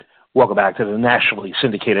Welcome back to the nationally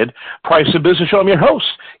syndicated Price of Business Show. I'm your host,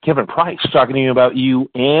 Kevin Price, talking to you about you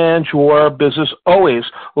and your business. Always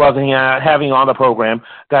loving having on the program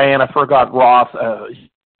Diana Furgot Roth,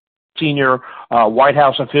 senior White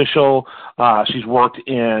House official. She's worked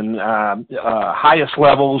in highest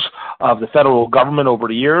levels of the federal government over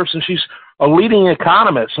the years, and she's a leading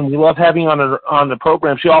economist, and we love having her on the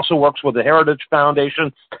program. She also works with the Heritage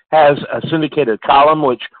Foundation, has a syndicated column,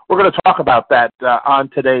 which we're going to talk about that on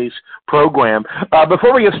today's program.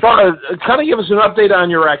 Before we get started, kind of give us an update on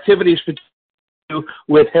your activities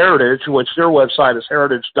with Heritage, which their website is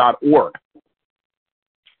heritage.org.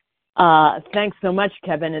 Thanks so much,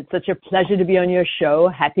 Kevin. It's such a pleasure to be on your show.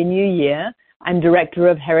 Happy New Year. I'm director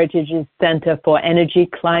of Heritage's Center for Energy,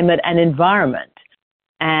 Climate, and Environment.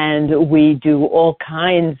 And we do all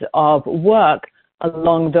kinds of work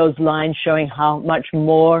along those lines, showing how much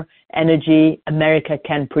more energy America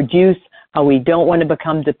can produce, how we don't want to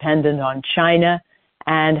become dependent on China,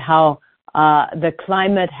 and how the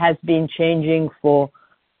climate has been changing for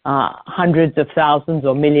hundreds of thousands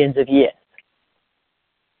or millions of years.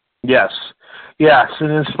 Yes,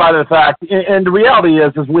 and in spite of the fact, and the reality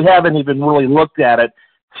is we haven't even really looked at it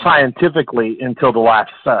scientifically until the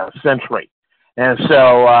last century. And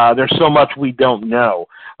so there's so much we don't know,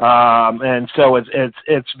 and so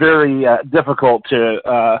it's very difficult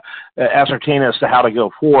to ascertain as to how to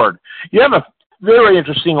go forward. You have a very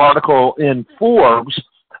interesting article in Forbes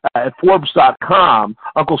at Forbes.com.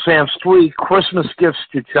 Uncle Sam's 3 Christmas gifts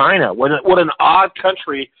to China. What an odd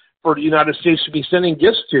country for the United States to be sending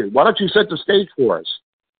gifts to. Why don't you set the stage for us?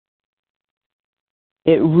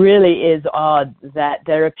 It really is odd that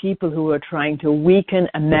there are people who are trying to weaken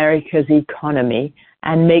America's economy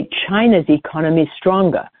and make China's economy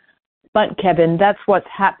stronger. But, Kevin, that's what's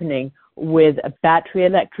happening with battery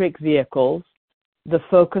electric vehicles, the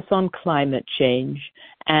focus on climate change,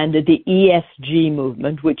 and the ESG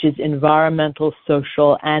movement, which is environmental,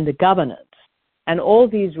 social, and governance. And all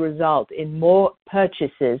these result in more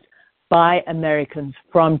purchases by Americans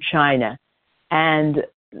from China and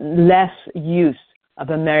less use of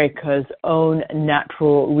America's own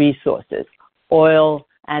natural resources, oil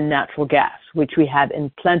and natural gas, which we have in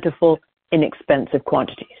plentiful, inexpensive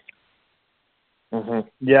quantities. Mm-hmm.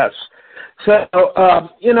 Yes. So, and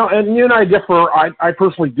you and I differ. I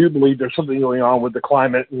personally do believe there's something going on with the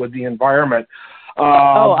climate and with the environment.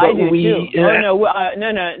 I do too.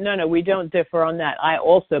 No, we don't differ on that. I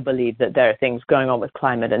also believe that there are things going on with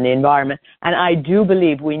climate and the environment, and I do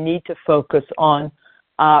believe we need to focus on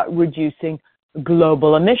reducing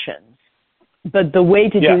global emissions. But the way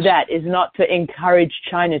to do that is not to encourage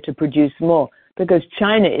China to produce more, because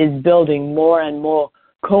China is building more and more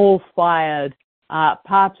coal-fired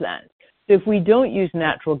power plants. So if we don't use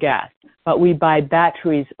natural gas, but we buy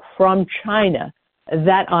batteries from China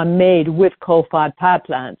that are made with coal-fired power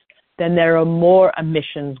plants, then there are more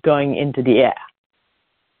emissions going into the air.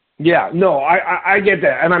 Yeah, no, I get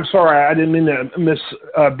that, and I'm sorry, I didn't mean to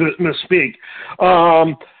misspeak.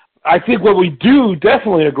 I think what we do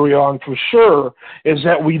definitely agree on for sure is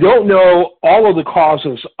that we don't know all of the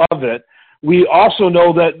causes of it. We also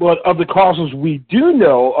know that what of the causes we do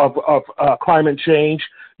know of climate change,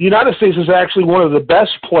 the United States is actually one of the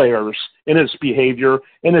best players in its behavior,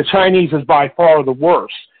 and the Chinese is by far the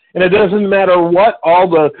worst. And it doesn't matter what all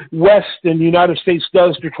the West and the United States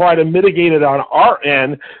does to try to mitigate it on our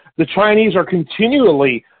end, the Chinese are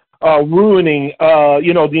continually ruining,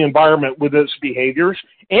 the environment with its behaviors.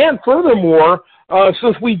 And furthermore,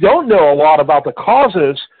 since we don't know a lot about the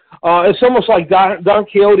causes, it's almost like Don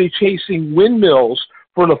Quixote chasing windmills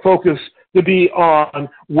for the focus to be on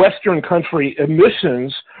Western country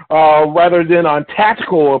emissions rather than on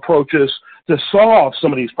tactical approaches to solve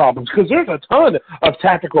some of these problems. Because there's a ton of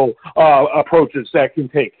tactical approaches that can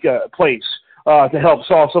take place to help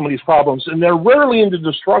solve some of these problems, and they're rarely in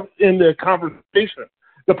the conversation.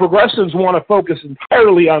 The progressives want to focus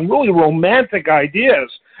entirely on really romantic ideas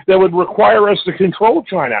that would require us to control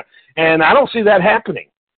China, and I don't see that happening.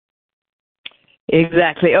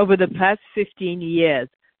 Exactly. Over the past 15 years,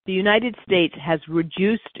 the United States has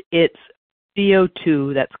reduced its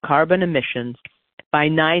CO2, that's carbon emissions, by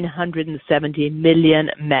 970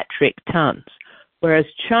 million metric tons, whereas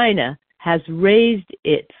China has raised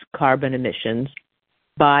its carbon emissions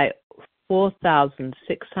by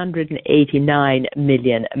 4,689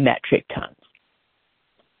 million metric tons.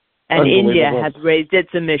 And India has raised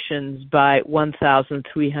its emissions by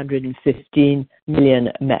 1,315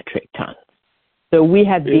 million metric tons. So we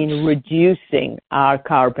have been reducing our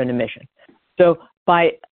carbon emissions. So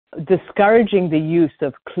by discouraging the use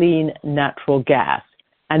of clean natural gas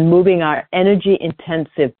and moving our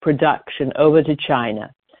energy-intensive production over to China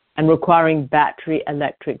and requiring battery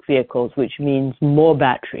electric vehicles, which means more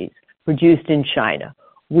batteries produced in China,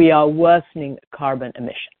 we are worsening carbon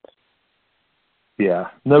emissions. Yeah,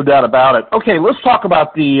 no doubt about it. Okay, let's talk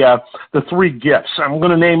about the three gifts. I'm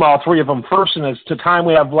going to name all three of them first, and as to time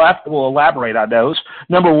we have left, we'll elaborate on those.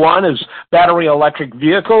 Number one is battery electric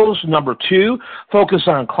vehicles. Number two, focus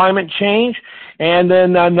on climate change. And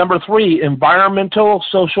then number three, environmental,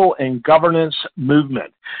 social, and governance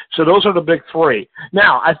movement. So those are the big three.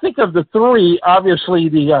 Now, I think of the three, obviously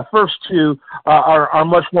the first two are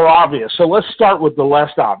much more obvious. So let's start with the less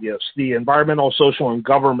obvious, the environmental, social, and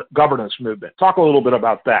governance movement. Talk a little bit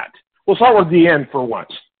about that. We'll start with the end for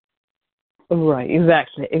once. Right,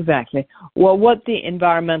 exactly. Well, what the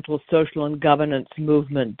environmental, social, and governance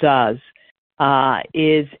movement does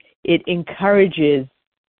is it encourages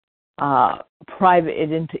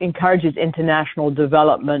encourages international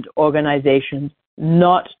development organizations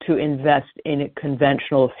not to invest in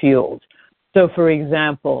conventional fuels. So, for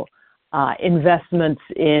example, investments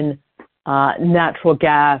in natural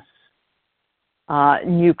gas,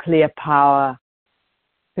 nuclear power,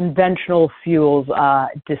 conventional fuels are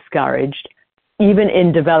discouraged, even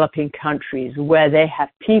in developing countries where they have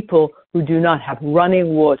people who do not have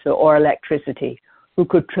running water or electricity, who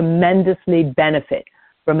could tremendously benefit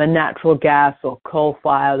from a natural gas or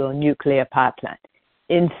coal-fired or nuclear power plant.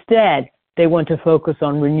 Instead, they want to focus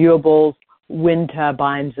on renewables, wind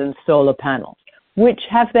turbines, and solar panels, which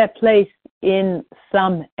have their place in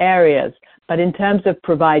some areas, but in terms of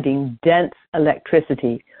providing dense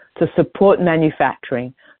electricity to support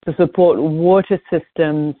manufacturing, to support water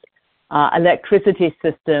systems, electricity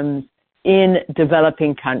systems in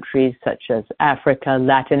developing countries such as Africa,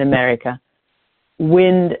 Latin America,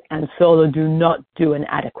 wind and solar do not do an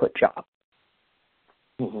adequate job.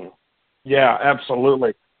 Mm-hmm. Yeah,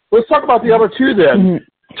 absolutely. Let's talk about the other two then.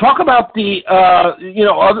 Mm-hmm. Talk about the,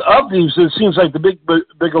 of these, it seems like the big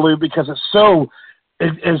Boogaloo, because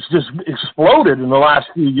it's just exploded in the last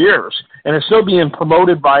few years, and it's still being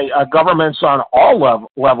promoted by governments on all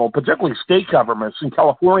level, particularly state governments. In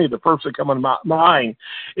California, the first that come to mind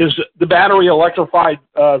is the battery electrified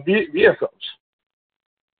vehicles.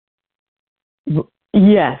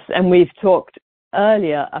 Yes, and we've talked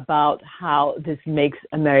earlier about how this makes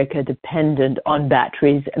America dependent on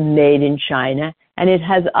batteries made in China, and it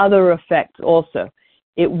has other effects also.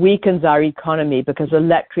 It weakens our economy because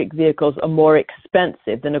electric vehicles are more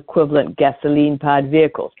expensive than equivalent gasoline-powered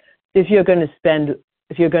vehicles. If you're going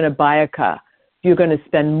to buy a car, if you're going to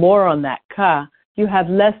spend more on that car, you have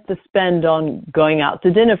less to spend on going out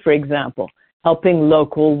to dinner, for example, helping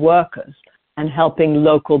local workers and helping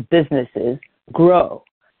local businesses grow.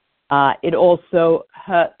 It also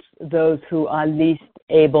hurts those who are least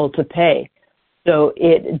able to pay. So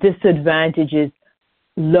it disadvantages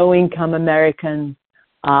low-income Americans,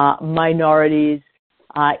 minorities,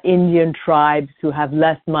 Indian tribes who have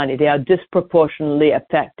less money. They are disproportionately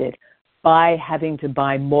affected by having to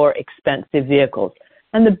buy more expensive vehicles.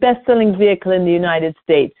 And the best-selling vehicle in the United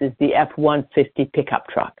States is the F-150 pickup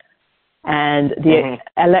truck. And the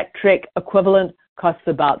electric equivalent costs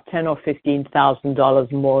about $10,000 or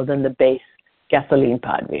 $15,000 more than the base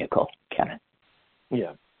gasoline-powered vehicle, Kevin.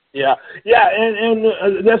 Yeah,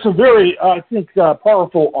 and that's a very, I think,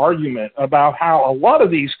 powerful argument about how a lot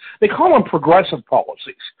of these, they call them progressive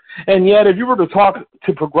policies. And yet, if you were to talk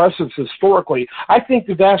to progressives historically, I think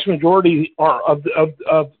the vast majority of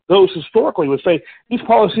those historically would say these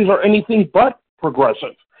policies are anything but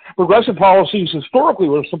progressive. Progressive policies historically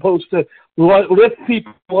were supposed to lift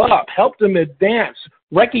people up, help them advance,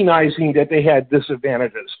 recognizing that they had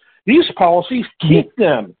disadvantages. These policies keep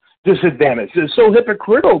them disadvantaged. It's so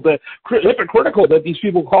hypocritical that these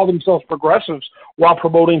people call themselves progressives while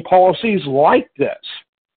promoting policies like this.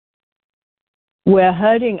 We're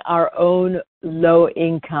hurting our own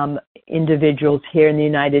low-income individuals here in the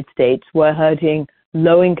United States. We're hurting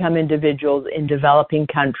low-income individuals in developing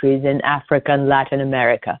countries in Africa and Latin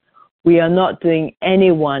America. We are not doing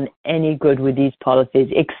anyone any good with these policies,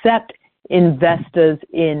 except investors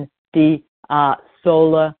in the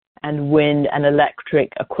solar and wind and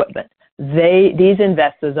electric equipment. These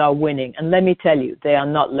investors are winning, and let me tell you, they are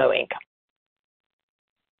not low income.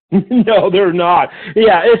 No, they're not.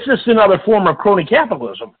 Yeah, it's just another form of crony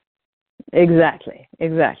capitalism. Exactly.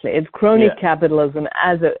 It's crony capitalism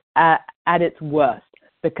at its worst,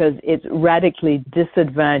 because it's radically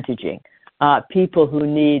disadvantaging people who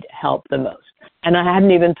need help the most. And I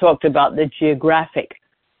haven't even talked about the geographic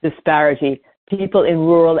disparity. People in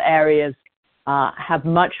rural areas have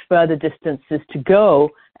much further distances to go,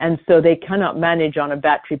 and so they cannot manage on a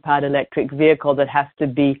battery-powered electric vehicle that has to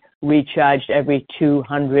be recharged every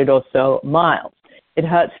 200 or so miles. It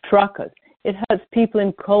hurts truckers. It hurts people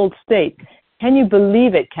in cold states. Can you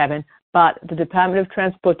believe it, Kevin? But the Department of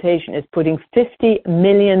Transportation is putting $50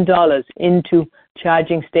 million into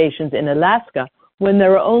charging stations in Alaska when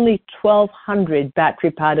there are only 1,200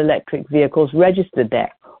 battery-powered electric vehicles registered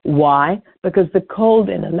there. Why? Because the cold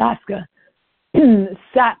in Alaska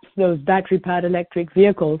saps those battery-powered electric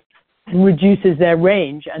vehicles and reduces their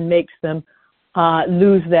range and makes them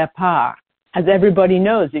lose their power. As everybody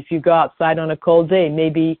knows, if you go outside on a cold day,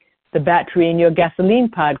 maybe the battery in your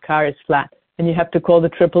gasoline-powered car is flat, and you have to call the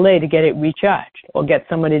AAA to get it recharged or get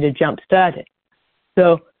somebody to jump-start it.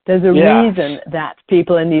 So there's a reason that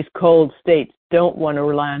people in these cold states don't want to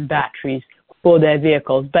rely on batteries for their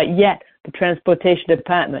vehicles, but yet the Transportation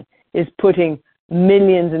Department is putting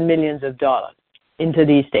millions and millions of dollars into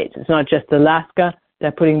these states. It's not just Alaska.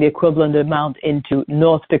 They're putting the equivalent amount into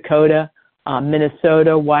North Dakota,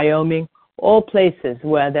 Minnesota, Wyoming, all places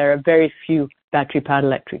where there are very few battery-powered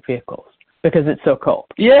electric vehicles because it's so cold.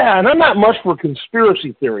 Yeah, and I'm not much for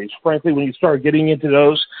conspiracy theories. Frankly, when you start getting into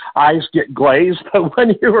those, eyes get glazed. But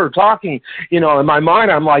when you were talking, in my mind,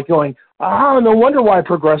 I'm like going, no wonder why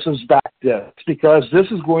progressives back this, because this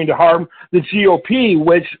is going to harm the GOP,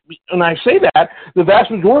 which, and I say that, the vast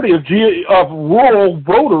majority of rural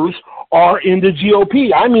voters are in the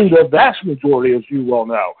GOP. I mean the vast majority, as you well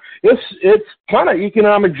know. It's kind of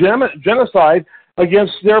economic genocide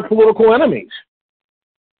against their political enemies.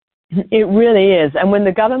 It really is. And when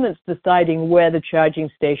the government's deciding where the charging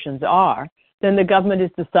stations are, then the government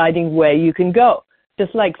is deciding where you can go.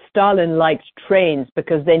 Just like Stalin liked trains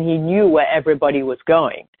because then he knew where everybody was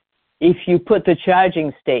going. If you put the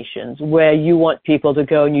charging stations where you want people to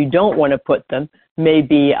go and you don't want to put them,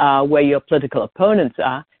 maybe where your political opponents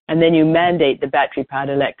are, and then you mandate the battery-powered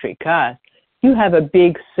electric cars, you have a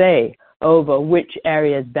big say over which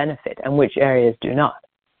areas benefit and which areas do not.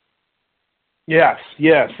 Yes,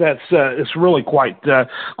 that's it's really quite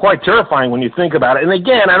terrifying when you think about it. And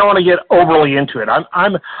again, I don't want to get overly into it.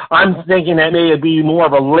 I'm thinking that may be more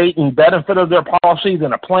of a latent benefit of their policy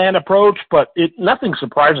than a planned approach, but nothing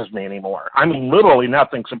surprises me anymore. I mean, literally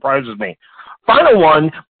nothing surprises me. Final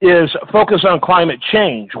one is focus on climate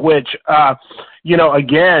change, which,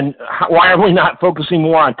 again, why are we not focusing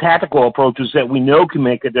more on tactical approaches that we know can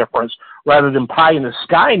make a difference rather than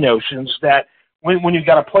pie-in-the-sky notions that when you've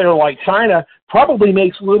got a player like China probably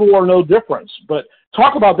makes little or no difference. But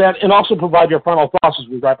talk about that and also provide your final thoughts as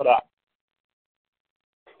we wrap it up.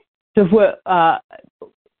 So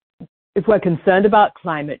if we're concerned about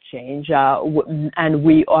climate change, and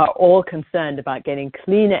we are all concerned about getting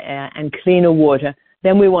cleaner air and cleaner water,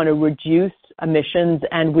 then we want to reduce emissions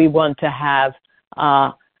and we want to have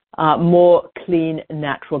more clean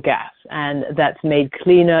natural gas. And that's made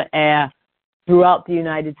cleaner air throughout the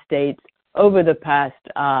United States over the past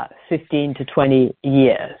 15 to 20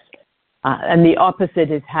 years. And the opposite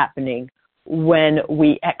is happening when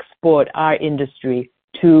we export our industry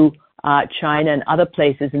to China and other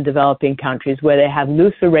places in developing countries where they have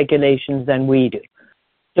looser regulations than we do.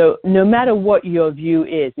 So no matter what your view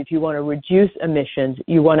is, if you want to reduce emissions,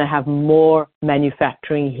 you want to have more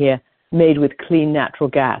manufacturing here made with clean natural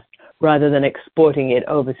gas rather than exporting it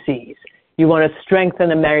overseas. You want to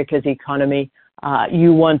strengthen America's economy.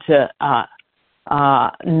 You want to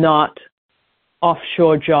not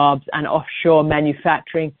offshore jobs and offshore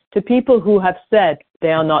manufacturing to people who have said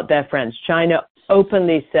they are not their friends. China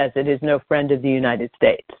openly says it is no friend of the United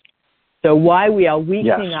States. So why we are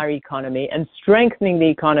weakening our economy and strengthening the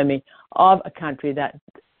economy of a country that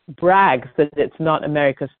brags that it's not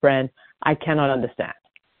America's friend, I cannot understand.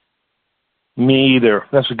 Me either.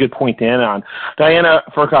 That's a good point to end on. Diana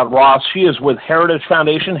Furcott-Ross, she is with Heritage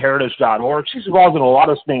Foundation, heritage.org. She's involved in a lot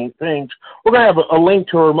of things. We're going to have a link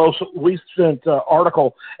to her most recent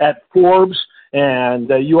article at Forbes, and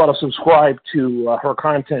you ought to subscribe to her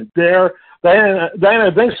content there.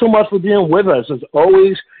 Diana, thanks so much for being with us. As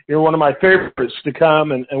always, you're one of my favorites to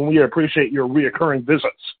come, and we appreciate your reoccurring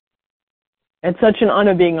visits. It's such an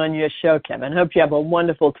honor being on your show, Kevin. I hope you have a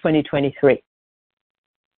wonderful 2023.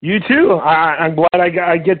 You too. I'm glad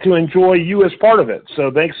I get to enjoy you as part of it. So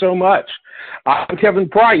thanks so much. I'm Kevin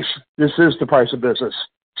Price. This is The Price of Business.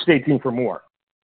 Stay tuned for more.